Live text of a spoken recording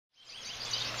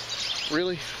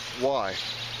Really? Why?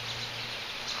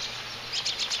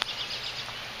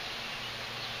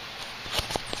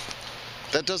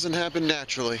 That doesn't happen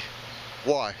naturally.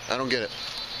 Why? I don't get it.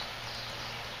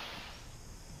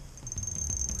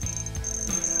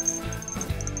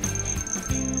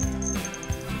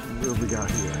 What have we got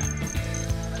here?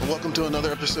 And welcome to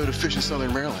another episode of Fishing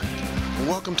Southern Maryland. And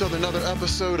welcome to another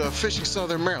episode of Fishing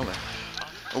Southern Maryland.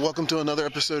 And welcome to another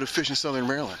episode of Fishing Southern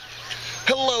Maryland.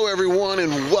 Hello everyone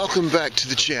and welcome back to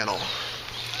the channel.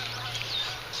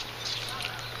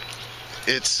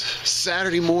 It's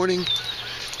Saturday morning.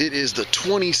 It is the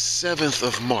 27th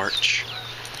of March.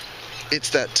 It's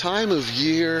that time of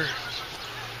year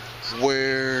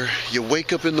where you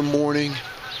wake up in the morning,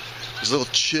 there's a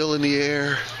little chill in the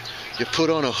air, you put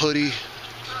on a hoodie,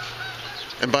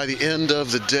 and by the end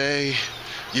of the day,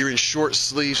 you're in short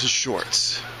sleeves and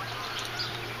shorts.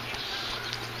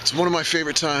 It's one of my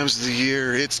favorite times of the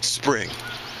year. It's spring.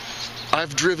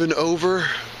 I've driven over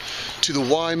to the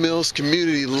Wye Mills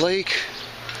Community Lake,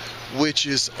 which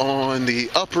is on the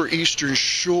upper eastern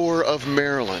shore of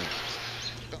Maryland.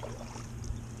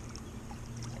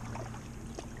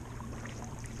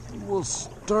 We'll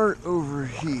start over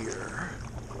here.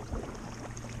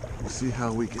 See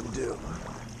how we can do.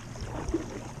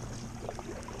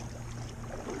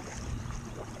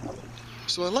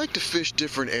 So I like to fish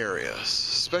different areas,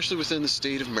 especially within the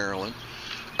state of Maryland.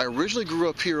 I originally grew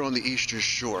up here on the eastern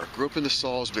shore, grew up in the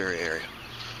Salisbury area.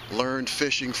 Learned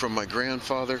fishing from my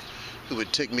grandfather, who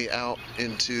would take me out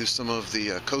into some of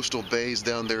the coastal bays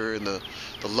down there in the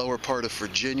lower part of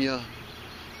Virginia,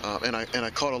 and I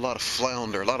caught a lot of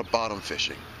flounder, a lot of bottom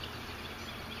fishing.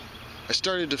 I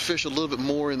started to fish a little bit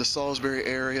more in the Salisbury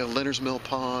area, Leonard's Mill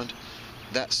Pond,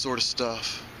 that sort of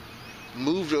stuff.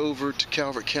 Moved over to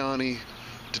Calvert County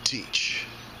to teach.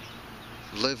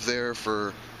 Lived there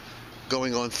for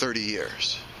going on 30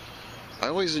 years. I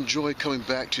always enjoy coming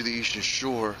back to the eastern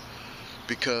shore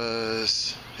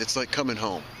because it's like coming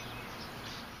home.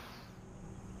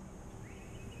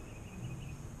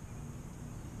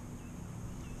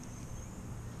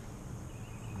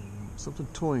 Something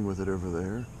toying with it over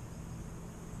there.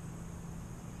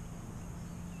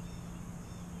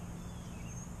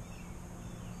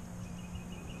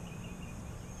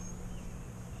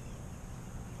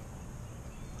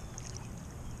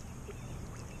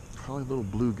 Probably a little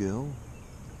bluegill.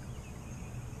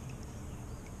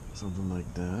 Something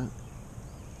like that.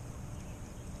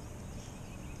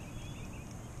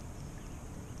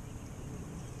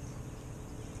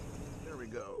 There we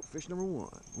go. Fish number one.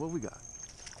 What have we got?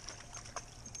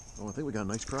 Oh, I think we got a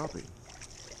nice crappie.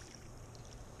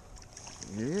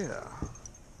 Yeah.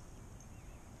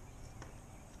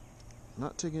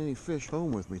 Not taking any fish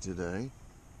home with me today.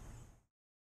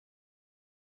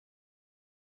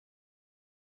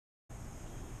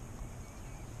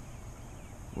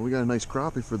 Well, we got a nice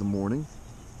crappie for the morning.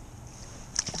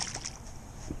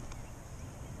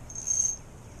 It's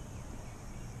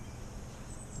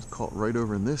caught right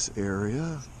over in this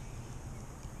area.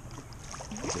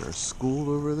 Is there a school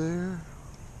over there?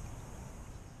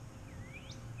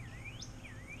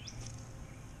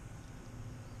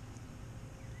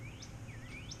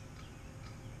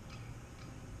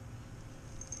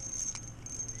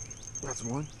 That's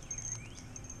one.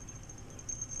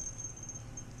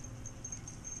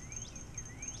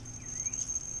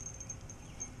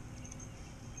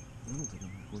 I don't think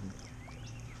I'm recording.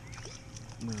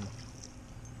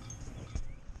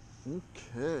 No.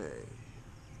 Okay.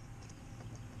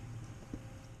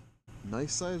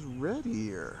 Nice size red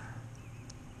ear.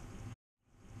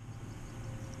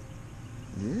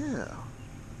 Yeah.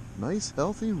 Nice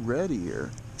healthy red ear.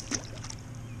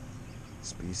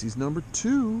 Species number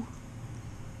 2.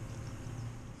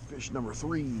 Fish number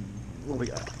 3. What do we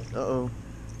got? Uh-oh.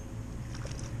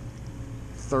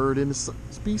 Third in the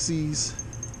species.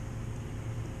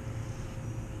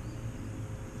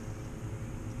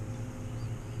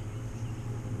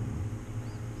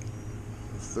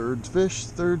 Third fish,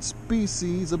 third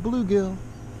species, a bluegill.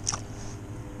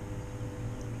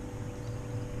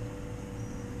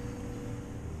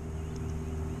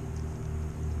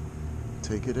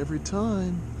 Take it every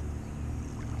time.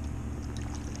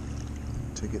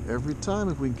 Take it every time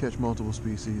if we can catch multiple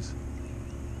species.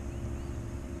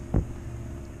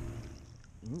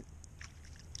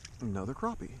 Another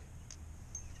crappie.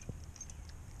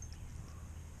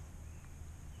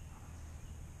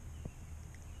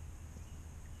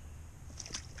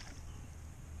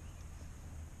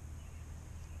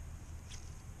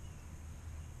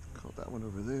 Caught that one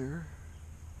over there.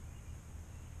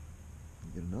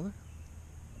 Get another.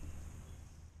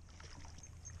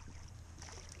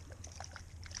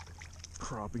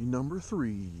 Crappie number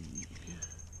 3.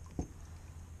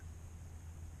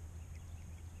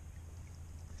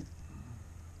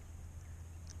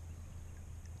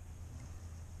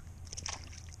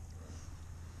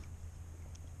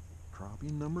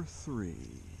 Crappie number 3.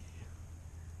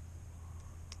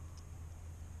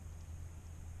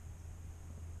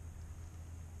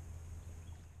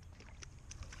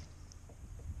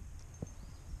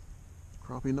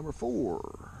 Crappie number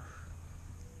 4.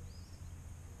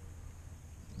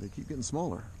 They keep getting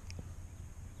smaller.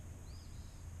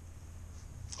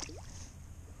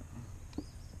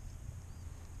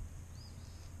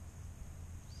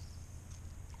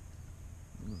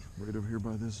 Right over here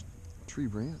by this tree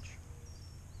branch.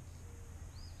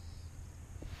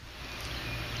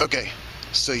 Okay,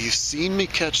 so you've seen me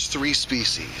catch 3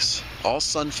 species, all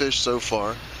sunfish so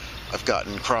far. I've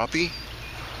gotten crappie,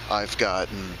 I've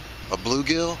gotten a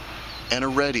bluegill, and a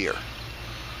red ear.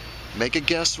 Make a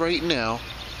guess right now.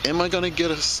 Am I going to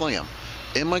get a slam?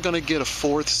 Am I going to get a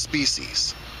 4th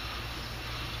species?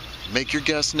 Make your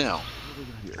guess now. What do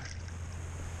we got here?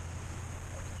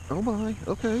 Oh my,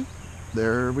 okay.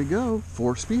 There we go.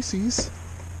 4 species.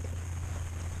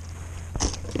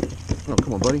 Oh,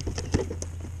 come on, buddy.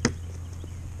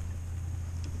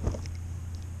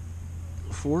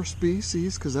 4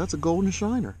 species, because that's a golden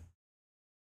shiner.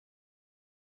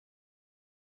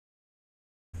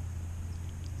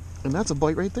 And that's a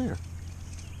bite right there.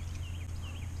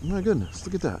 My goodness,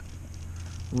 look at that.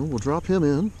 Well, we'll drop him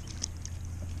in.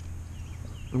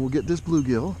 And we'll get this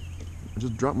bluegill. I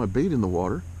just dropped my bait in the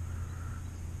water.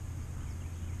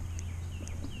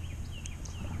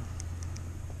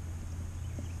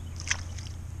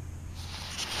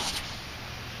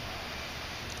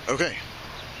 Okay,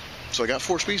 so I got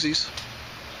 4 species.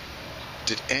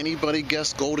 Did anybody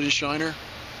guess golden shiner?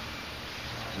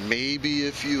 Maybe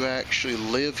if you actually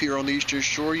live here on the Eastern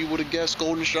Shore, you would have guessed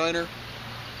golden shiner.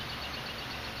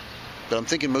 But I'm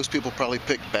thinking most people probably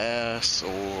picked bass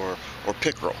or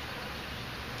pickerel.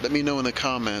 Let me know in the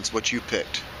comments what you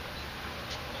picked.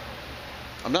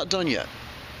 I'm not done yet.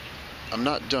 I'm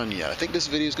not done yet. I think this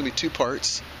video is going to be 2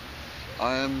 parts.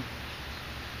 I'm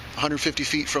 150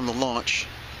 feet from the launch.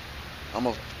 I'm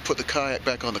going to put the kayak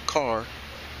back on the car.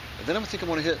 And then I think I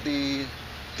want to hit the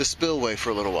spillway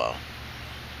for a little while.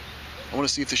 I want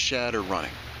to see if the shad are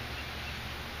running.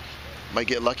 Might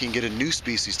get lucky and get a new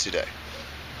species today.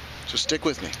 So stick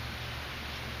with me.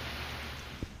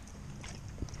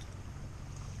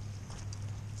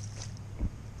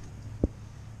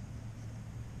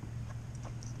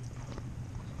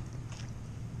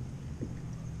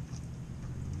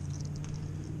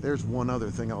 There's one other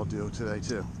thing I'll do today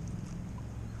too.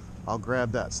 I'll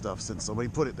grab that stuff since somebody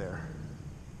put it there.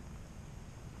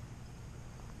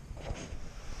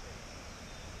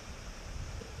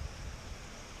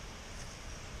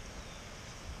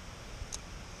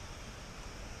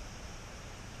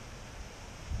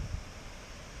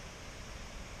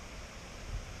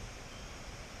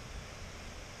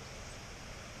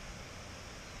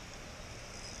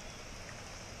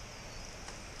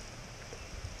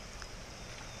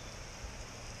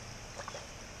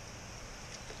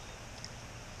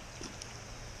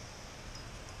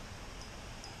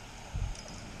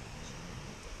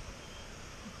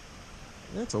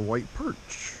 That's a white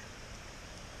perch.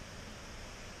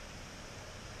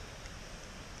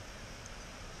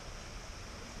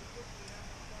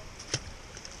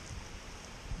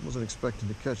 Wasn't expecting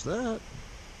to catch that.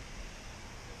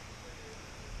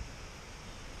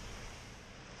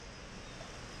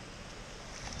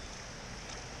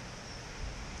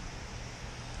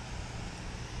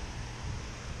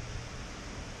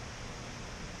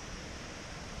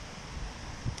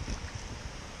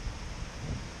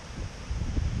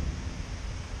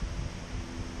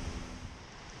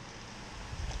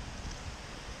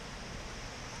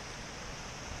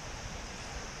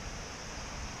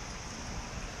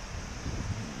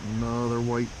 Another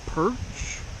white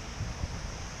perch.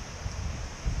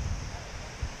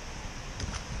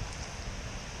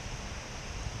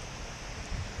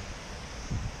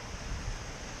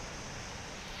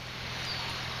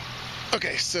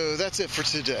 Okay, so that's it for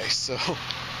today. So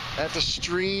at the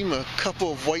stream, a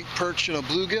couple of white perch and a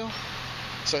bluegill.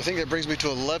 So I think that brings me to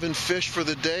 11 fish for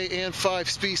the day and 5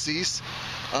 species.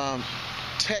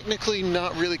 Technically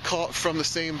not really caught from the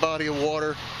same body of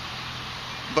water.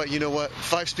 But you know what?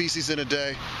 5 species in a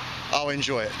day, I'll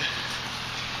enjoy it.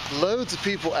 Loads of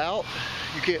people out.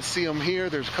 You can't see them here.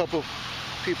 There's a couple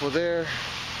people there.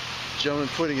 Gentleman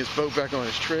putting his boat back on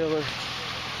his trailer.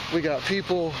 We got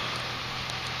people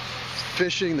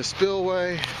fishing the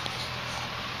spillway.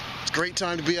 It's a great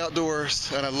time to be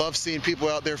outdoors, and I love seeing people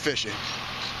out there fishing.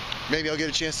 maybe I'll get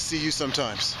a chance to see you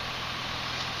sometimes.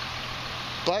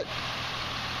 But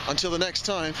until the next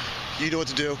time, you know what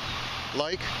to do.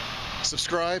 Like,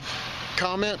 subscribe,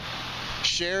 comment,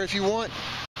 share if you want.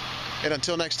 And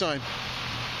until next time,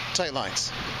 tight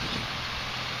lines.